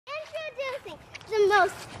announcing the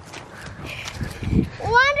most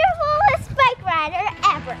wonderful bike rider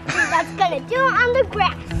ever. That's gonna do it on the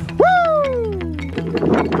grass. Woo!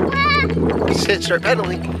 Ah. Start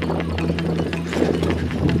pedaling.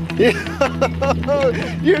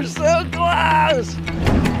 You're so close!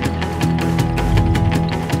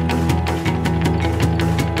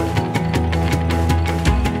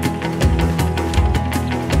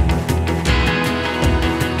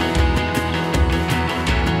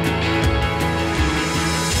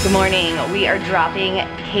 Good morning. We are dropping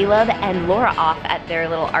Caleb and Laura off at their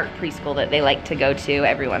little art preschool that they like to go to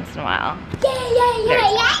every once in a while.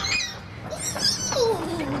 Yeah.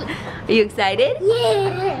 Are you excited?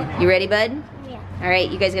 Yeah. You ready, bud? Yeah. All right,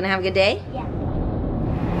 you guys gonna have a good day? Yeah.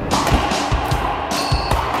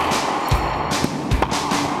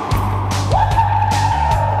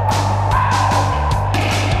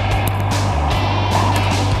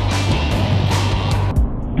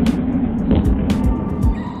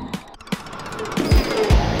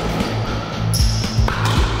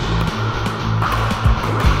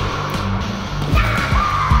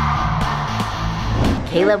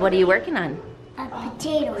 Caleb, what are you working on? A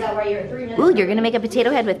potato head. Ooh, you're gonna make a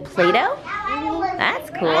potato head with Play-Doh? That's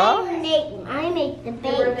cool. I make the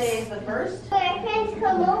base. Your birthday is the first? My friends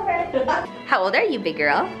come over. How old are you, big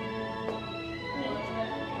girl?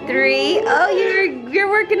 3. Oh, you're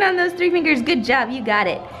working on those 3 fingers. Good job, you got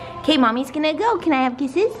it. Okay, mommy's gonna go. Can I have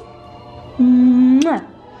kisses? Mwah.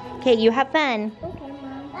 Okay, you have fun. Okay,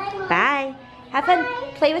 Mom. Bye. Have fun.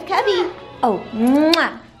 Play with Cubby. Oh,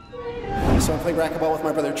 mwah. So I'm playing racquetball with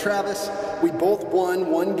my brother Travis. We both won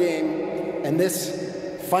 1 game, and this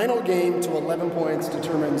final game to 11 points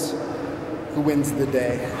determines who wins the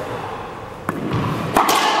day.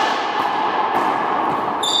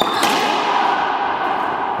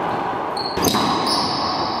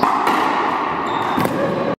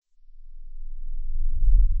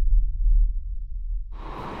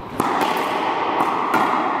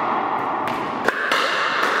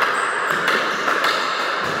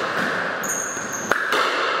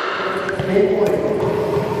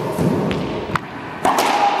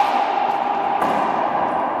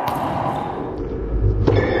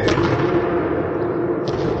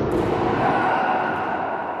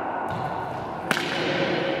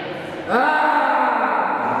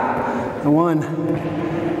 I won.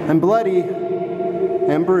 I'm bloody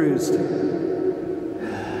and bruised,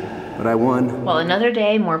 but I won. Well, another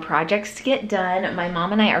day, more projects to get done. My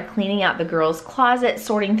mom and I are cleaning out the girls' closet,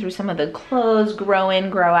 sorting through some of the clothes, grow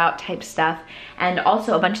in, grow out type stuff. And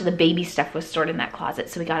also a bunch of the baby stuff was stored in that closet.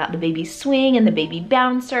 So we got out the baby swing and the baby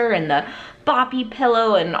bouncer and the boppy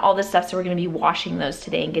pillow and all this stuff. So we're gonna be washing those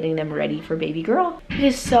today and getting them ready for baby girl. It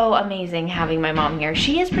is so amazing having my mom here.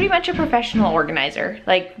 She is pretty much a professional organizer.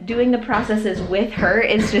 Like, doing the processes with her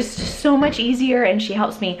is just so much easier, and she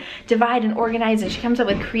helps me divide and organize, and she comes up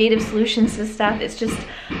with creative solutions to stuff. It's just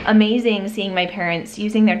amazing seeing my parents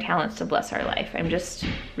using their talents to bless our life. I'm just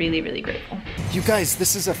really, really grateful. You guys,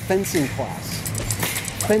 this is a fencing class.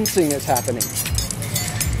 Fencing is happening.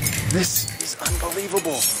 This is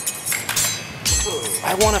unbelievable.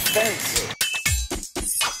 I want to fence.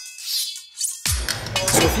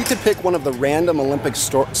 So if you could pick one of the random Olympic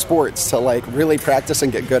sports to like really practice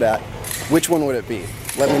and get good at, which one would it be?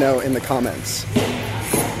 Let me know in the comments.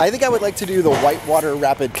 I think I would like to do the whitewater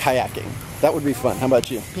rapid kayaking. That would be fun. How about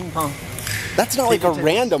you? Ping pong. That's not like a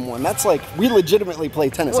random one. That's like, we legitimately play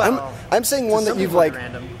tennis. Well, I'm saying one that you've like,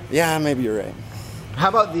 random. Yeah, maybe you're right. How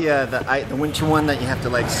about the winter one that you have to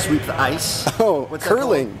like sweep the ice? Oh, what's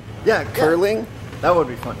curling. Yeah, curling. Yeah. That would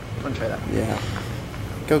be fun. I want to try that. Yeah.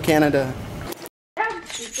 Go Canada.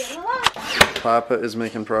 Papa is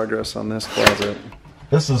making progress on this closet.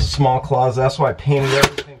 This is a small closet. That's why I painted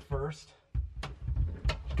everything first,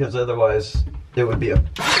 because otherwise it would be a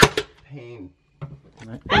pain.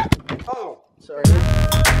 Oh, sorry.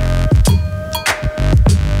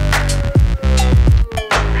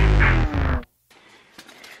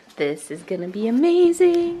 This is gonna be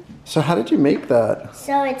amazing. So how did you make that?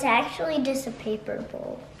 So it's actually just a paper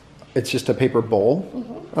bowl. It's just a paper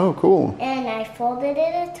bowl? Oh, cool. And I folded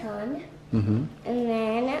it a ton. And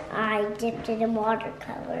then I dipped it in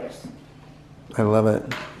watercolors. I love it.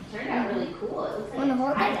 Turned out really cool. It looks like Wanna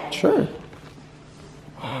hold it? Sure.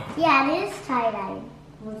 Yeah, it is tie-dye.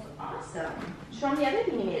 That's awesome. Show me the other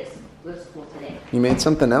thing you made. It was cool today. You made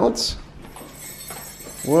something else?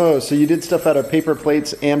 Whoa, so you did stuff out of paper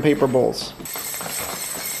plates and paper bowls.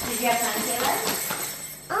 Did you have fun,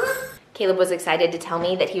 Caleb? Caleb was excited to tell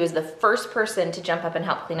me that he was the first person to jump up and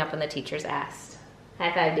help clean up when the teachers asked.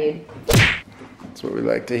 High five, dude. That's what we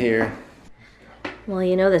like to hear. Well,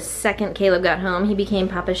 you know, the second Caleb got home, he became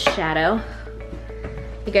Papa's shadow.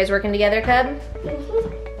 You guys working together, Cub?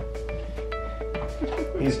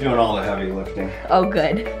 He's doing all the heavy lifting. Oh,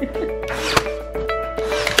 good.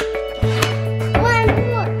 One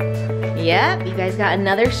more. Yep, you guys got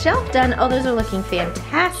another shelf done. Oh, those are looking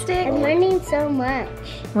fantastic. I'm learning so much.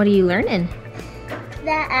 What are you learning?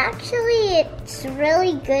 That actually it's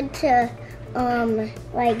really good to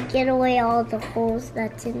like get away all the holes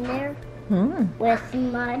that's in there with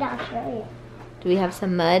mud. I'll show you. Do we have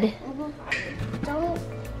some mud? Don't.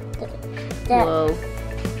 Whoa.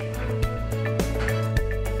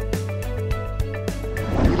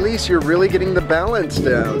 Elise, you're really getting the balance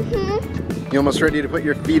down. You almost ready to put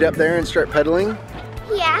your feet up there and start pedaling?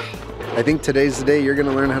 Yeah. I think today's the day you're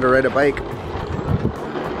gonna learn how to ride a bike.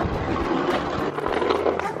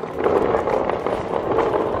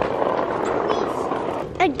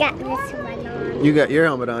 I got this one on. You got your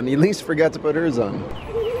helmet on. Elise forgot to put hers on.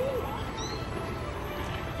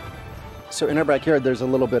 So in our backyard, there's a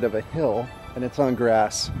little bit of a hill and it's on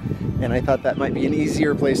grass. And I thought that might be an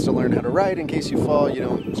easier place to learn how to ride in case you fall, you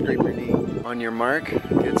don't scrape your knee. On your mark,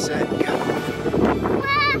 get set,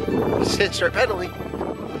 go. Sit, start pedaling.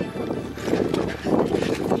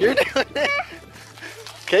 You're doing it.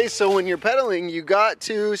 Okay, so when you're pedaling, you got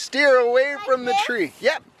to steer away from the tree.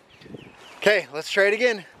 Yep. Okay, let's try it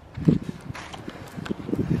again.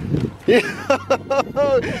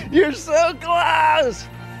 You're so close.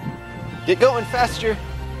 Get going faster.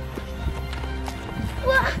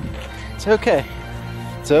 It's okay.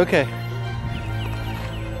 It's okay.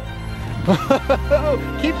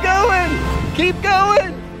 Keep going. Keep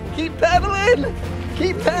going. Keep pedaling.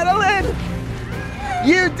 Keep pedaling.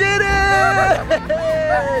 You did it.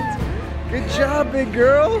 Good job, big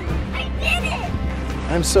girl. I did it.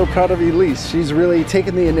 I'm so proud of Elise. She's really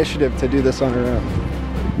taken the initiative to do this on her own.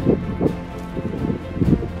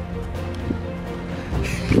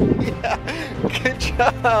 Yeah, good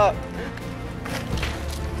job.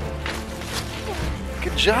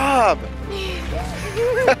 Good job.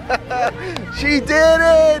 She did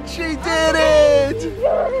it. She did it.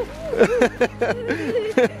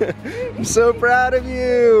 I'm so proud of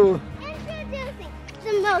you.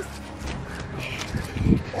 The most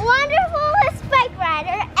wonderfulest bike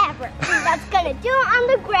rider ever. That's gonna do it on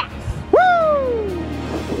the grass. Woo!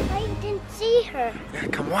 I didn't see her. Yeah,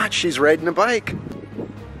 come watch. She's riding a bike.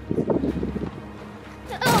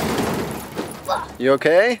 Oh. You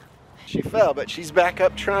okay? She fell, but she's back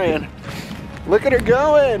up trying. Look at her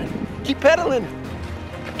going. Keep pedaling.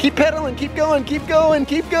 Keep pedaling. Keep going. Keep going.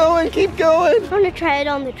 Keep going. Keep going. I'm gonna try it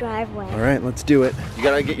on the driveway. All right, let's do it. You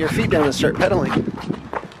gotta get your feet down and start pedaling.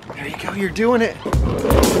 There you go. You're doing it.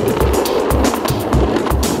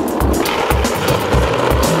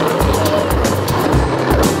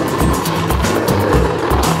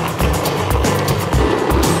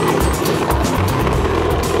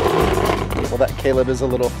 That Caleb is a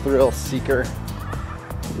little thrill seeker,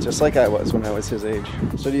 just like I was when I was his age.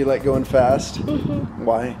 So do you like going fast?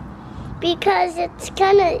 Why? Because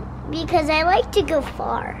because I like to go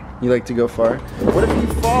far. You like to go far? What if you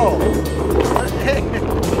fall?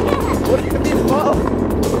 What if you fall?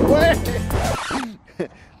 What?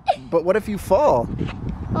 But what if you fall?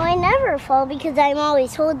 Well, I never fall because I'm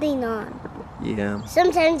always holding on. Yeah.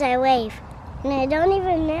 Sometimes I wave. And I don't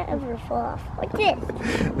even ever fall off. Like this.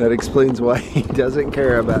 That explains why he doesn't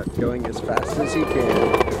care about going as fast as he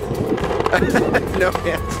can. No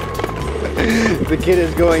hands. The kid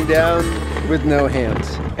is going down with no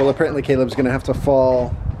hands. Well, apparently Caleb's gonna have to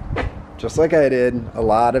fall, just like I did, a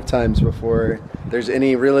lot of times before there's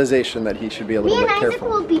any realization that he should be a little Me bit and Isaac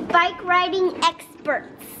careful. will be bike riding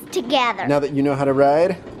experts together. Now that you know how to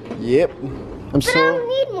ride, yep. But I'll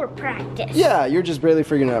need more practice. Yeah, you're just barely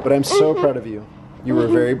figuring it out, but I'm so proud of you. You were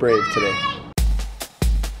very brave today.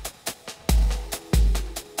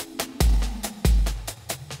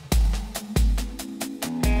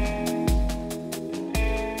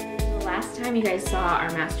 The last time you guys saw our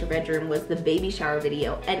master bedroom was the baby shower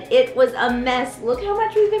video, and it was a mess. Look how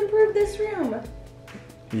much we've improved this room.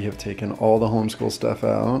 We have taken all the homeschool stuff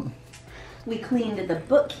out. We cleaned the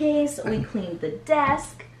bookcase, we cleaned the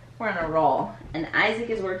desk. We're on a roll, and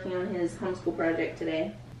Isaac is working on his homeschool project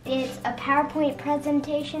today. It's a PowerPoint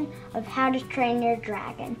presentation of how to train your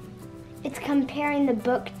dragon. It's comparing the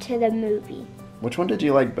book to the movie. Which one did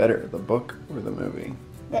you like better, the book or the movie?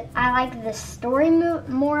 I like the story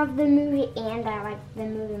more of the movie, and I like the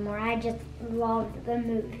movie more. I just loved the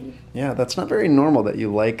movie. Yeah, that's not very normal that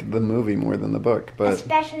you like the movie more than the book, but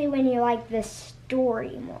Especially when you like the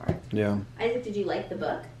story more. yeah. Isaac, did you like the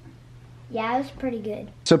book? Yeah, it was pretty good.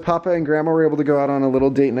 So Papa and Grandma were able to go out on a little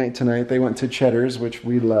date night tonight. They went to Cheddar's, which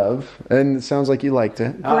we love. And it sounds like you liked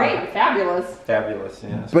it. Great, fabulous. Fabulous,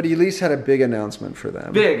 yes. But Elise had a big announcement for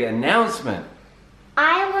them. Big announcement.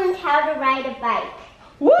 I learned how to ride a bike.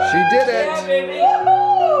 Woo! She did it. Yeah, baby.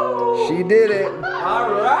 Woo! She did it.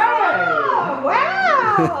 All right. Oh,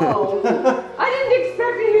 wow! I didn't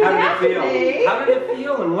expect to hear that How did it feel? today. How did it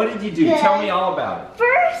feel and what did you do? Good. Tell me all about it.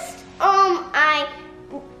 First, I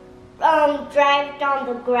drived on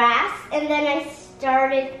the grass, and then I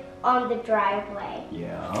started on the driveway.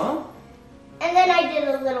 Yeah. And then I did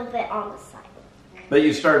a little bit on the sidewalk. But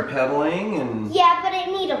you started pedaling and... Yeah, but I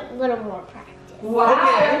need a little more practice. Wow,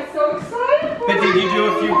 Okay. I'm so excited for But did you do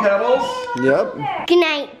a few pedals? Yep. Good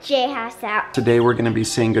night, J-House out. Today we're going to be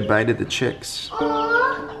saying goodbye to the chicks.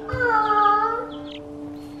 Aww, aww.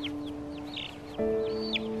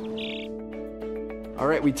 All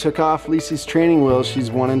right, we took off Lisa's training wheels. She's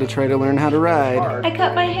wanting to try to learn how to ride. I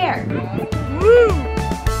cut my hair.